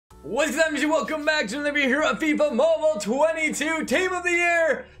What's up, guys? Welcome back to another video here on FIFA Mobile 22 Team of the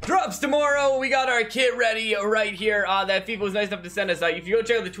Year drops tomorrow. We got our kit ready right here. That FIFA was nice enough to send us. If you go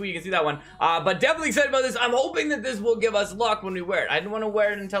check out the tweet, you can see that one. But definitely excited about this. I'm hoping that this will give us luck when we wear it. I didn't want to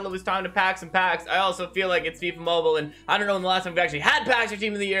wear it until it was time to pack some packs. I also feel like it's FIFA Mobile, and I don't know when the last time we've actually had packs for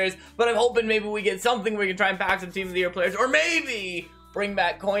Team of the Years, but I'm hoping maybe we get something where we can try and pack some Team of the Year players, or maybe bring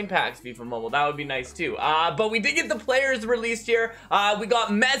back coin packs FIFA Mobile. That would be nice too. But we did get the players released here. We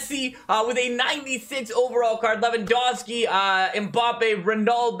got Messi with a 96 overall card, Lewandowski, Mbappe,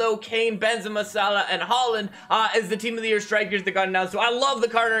 Ronaldo, Kane, Benzema, Salah, and Haaland as the Team of the Year strikers that got announced. So I love the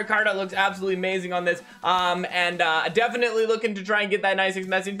card. Our card looks absolutely amazing on this. Definitely looking to try and get that 96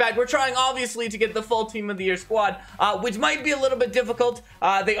 Messi. In fact, we're trying obviously to get the full Team of the Year squad, which might be a little bit difficult.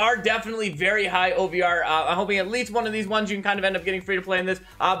 They are definitely very high OVR. I'm hoping at least one of these ones you can kind of end up getting free to play in this,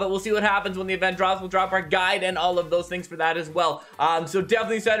 but we'll see what happens when the event drops. We'll drop our guide and all of those things for that as well. So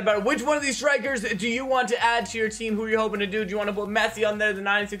definitely excited about it. Which one of these strikers do you want to add to your team? Who are you hoping to do? Do you want to put Messi on there, the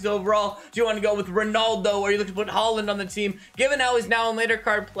 96 overall? Do you want to go with Ronaldo, or are you looking to put Haaland on the team? Given how his now and later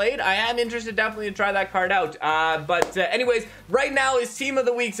card played, I am interested definitely to try that card out. Anyways, right now is Team of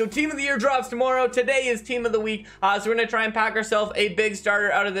the Week. So Team of the Year drops tomorrow. Today is Team of the Week. So we're going to try and pack ourselves a big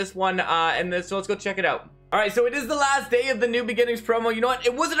starter out of this one. So let's go check it out. Alright, so it is the last day of the New Beginnings promo. You know what?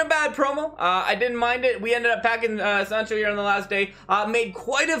 It wasn't a bad promo. I didn't mind it. We ended up packing Sancho here on the last day. Made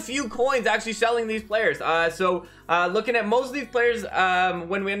quite a few coins actually selling these players. Looking at most of these players,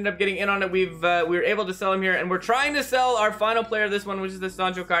 when we ended up getting in on it, we were able to sell them here. And we're trying to sell our final player of this one, which is the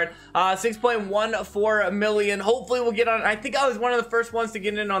Sancho card. 6.14 million. Hopefully we'll get on. I think I was one of the first ones to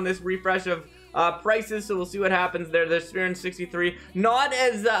get in on this refresh of prices, so we'll see what happens there. There's 363, not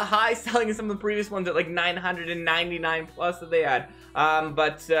as high selling as some of the previous ones at like 999 plus that they had,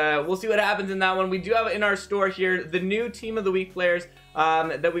 we'll see what happens in that one. We do have in our store here the new Team of the Week players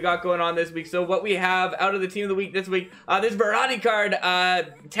that we got going on this week. So what we have out of the Team of the Week this week, this Verratti card,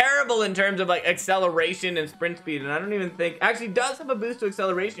 terrible in terms of like acceleration and sprint speed, and I don't even think actually does have a boost to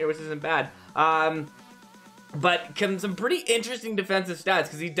acceleration here, which isn't bad. But some pretty interesting defensive stats,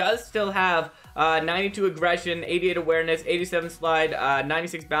 because he does still have 92 aggression, 88 awareness, 87 slide,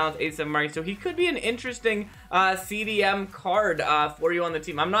 96 balance, 87 marking. So he could be an interesting CDM card for you on the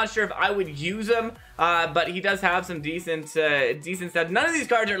team. I'm not sure if I would use him, but he does have some decent stats. None of these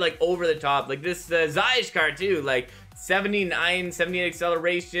cards are like over the top. Like this Ziyech card too, like 79, 78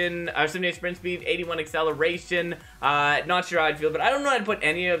 acceleration, or 78 sprint speed, 81 acceleration. Not sure how I'd feel, but I don't know how to put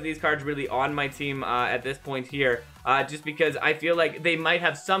any of these cards really on my team at this point here. Just because I feel like they might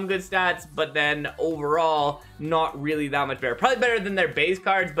have some good stats, but then overall, not really that much better. Probably better than their base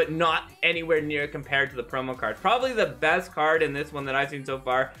cards, but not anywhere near compared to the promo cards. Probably the best card in this one that I've seen so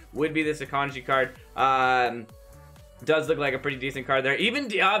far would be the Akanji card. Does look like a pretty decent card there. Even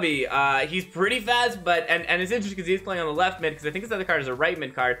Diaby, he's pretty fast, but and it's interesting because he's playing on the left mid, because I think his other card is a right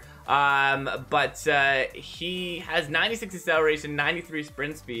mid card. He has 96 acceleration, 93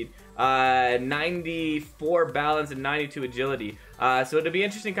 sprint speed, 94 balance, and 92 agility. So it'll be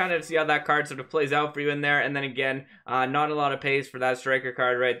interesting kind of to see how that card sort of plays out for you in there. And then again, not a lot of pace for that striker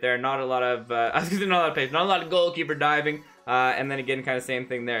card right there. Not a lot of I was gonna say not a lot of pace, not a lot of goalkeeper diving. And then again, kind of same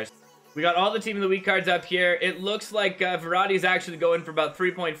thing there. We got all the Team of the Week cards up here. It looks like Verratti's actually going for about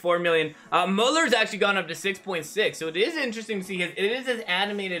 3.4 million. Muller's actually gone up to 6.6. So it is interesting to see it is his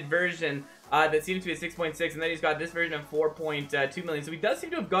animated version that seems to be a 6.6, and then he's got this version of 4.2 million. So he does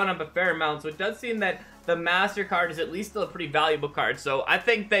seem to have gone up a fair amount. So it does seem that the Master card is at least still a pretty valuable card. So I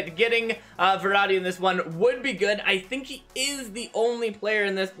think that getting Verratti in this one would be good. I think he is the only player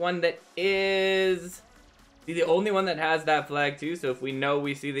in this one that is the only one that has that flag too. So if we know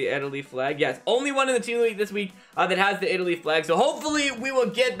we see the Italy flag, yes, only one in the Team of the Week this week that has the Italy flag. So hopefully we will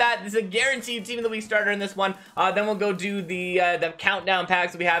get that. This is a guaranteed Team of the Week starter in this one. Then we'll go do the countdown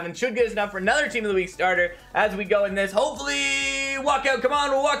packs that we have, and should get us enough for another Team of the Week starter as we go in this. Hopefully walk out. Come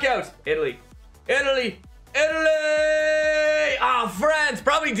on, we'll walk out. Italy, Italy, Italy. Oh, France.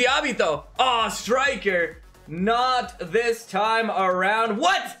 Probably Diaby though. Oh, striker. Not this time around.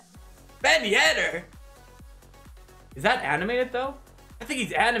 What? Ben Yedder. Is that animated though? I think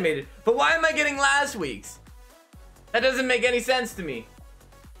he's animated. But why am I getting last week's? That doesn't make any sense to me.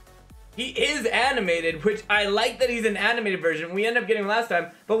 He is animated, which I like that he's an animated version. We end up getting last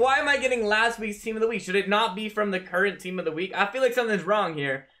time. But why am I getting last week's Team of the Week? Should it not be from the current Team of the Week? I feel like something's wrong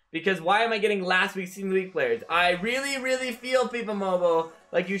here, because why am I getting last week's Team of the Week players? I really, really feel, FIFA Mobile,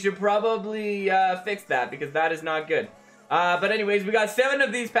 like you should probably fix that, because that is not good. But anyways, we got 7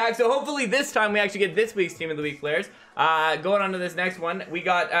 of these packs, so hopefully this time we actually get this week's Team of the Week players. Going on to this next one, we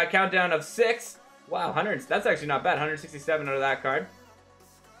got a countdown of 6. Wow, 100. That's actually not bad. 167 out of that card.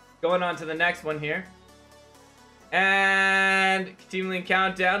 Going on to the next one here. And continuing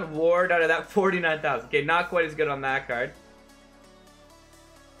countdown. Ward out of that 49,000. Okay, not quite as good on that card.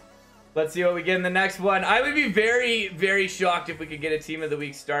 Let's see what we get in the next one. I would be very, very shocked if we could get a Team of the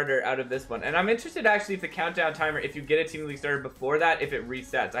Week starter out of this one. And I'm interested, actually, if the countdown timer, if you get a Team of the Week starter before that, if it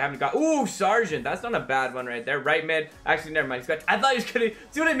resets. I haven't got... Ooh, Sergeant. That's not a bad one right there. Right mid. Actually, never mind. I thought he was going to...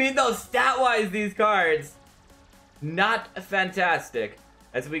 See what I mean, though? Stat-wise, these cards. Not fantastic.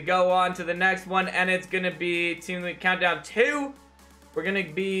 As we go on to the next one, and it's going to be Team of the Week Countdown 2. We're going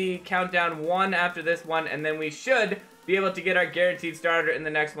to be Countdown 1 after this one, and then we should... be able to get our guaranteed starter in the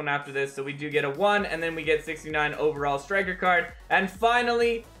next one after this. So we do get a 1, and then we get 69 overall striker card. And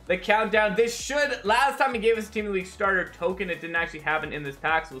finally, the countdown. This should... Last time he gave us a Team of the Week starter token, it didn't actually happen in this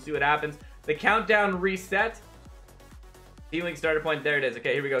pack, so we'll see what happens. The countdown reset. Team of the Week starter point. There it is.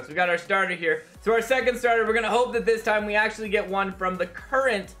 Okay, here we go. So we got our starter here. So our second starter, we're going to hope that this time we actually get one from the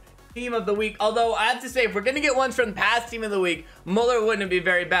current Team of the Week. Although, I have to say, if we're going to get ones from the past Team of the Week, Muller wouldn't be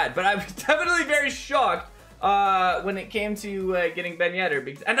very bad. But I'm definitely very shocked when it came to getting Ben Yedder,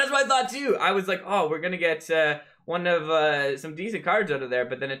 because, and that's what I thought too. I was like, oh, we're gonna get one of some decent cards out of there,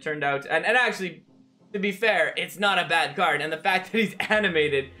 but then it turned out, and actually, to be fair, it's not a bad card, and the fact that he's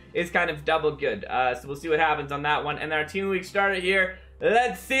animated is kind of double good. So we'll see what happens on that one. And our Team of the Week starter here,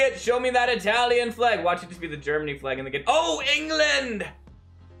 let's see it. Show me that Italian flag. Watch it just be the Germany flag in the game. Oh, England!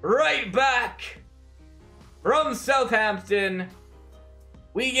 Right back from Southampton.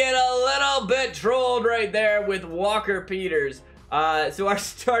 We get a little bit trolled right there with Walker Peters. So our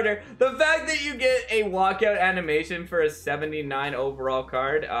starter, the fact that you get a walkout animation for a 79 overall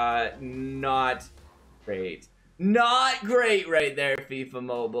card, not great. Not great right there, FIFA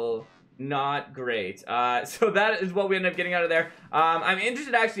Mobile. Not great. So that is what we end up getting out of there. I'm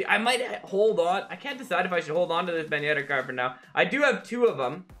interested, actually. I might hold on. I can't decide if I should hold on to this Ben Yedder card for now. I do have 2 of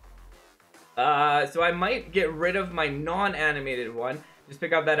them. So I might get rid of my non-animated one. Just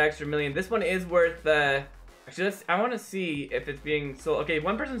pick up that extra million. This one is worth, actually, I want to see if it's being sold. Okay,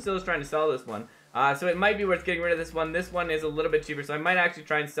 one person still is trying to sell this one. So it might be worth getting rid of this one. This one is a little bit cheaper, so I might actually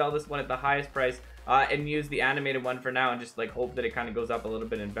try and sell this one at the highest price and use the animated one for now and just, like, hope that it kind of goes up a little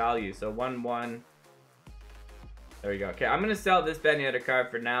bit in value. So 1-1. There we go. Okay, I'm going to sell this Ben Yedder card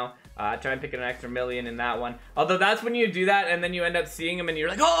for now. Try and pick an extra million in that one. Although that's when you do that and then you end up seeing him and you're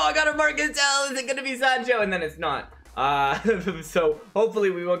like, oh, I got a market sell. Is it going to be Sancho? And then it's not. So hopefully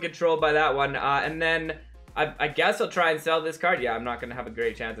we won't get trolled by that one. And then I guess I'll try and sell this card. Yeah, I'm not gonna have a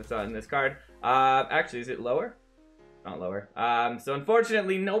great chance of selling this card. Actually, is it lower? Not lower. So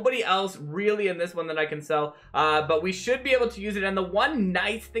unfortunately, nobody else really in this one that I can sell. But we should be able to use it. And the one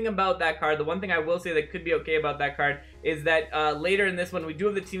nice thing about that card, the one thing I will say that could be okay about that card, is that later in this one, we do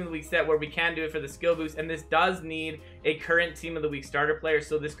have the Team of the Week set where we can do it for the skill boost. And this does need a current Team of the Week starter player.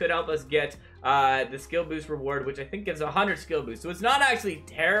 So this could help us get the skill boost reward, which I think gives 100 skill boost. So it's not actually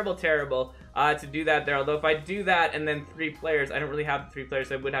terrible to do that there. Although if I do that and then 3 players, I don't really have 3 players,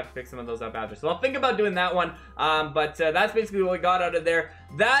 so I would have to pick some of those up after. So I'll think about doing that one. But that's basically what we got out of there.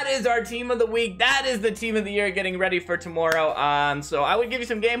 That is our Team of the Week. That is the Team of the Year getting ready for tomorrow. So I would give you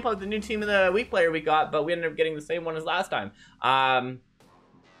some gameplay with the new Team of the Week player we got, but we ended up getting the same one as last time.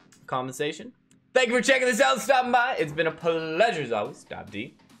 Compensation. Thank you for checking this out, stopping by. It's been a pleasure as always.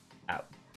 Stopde.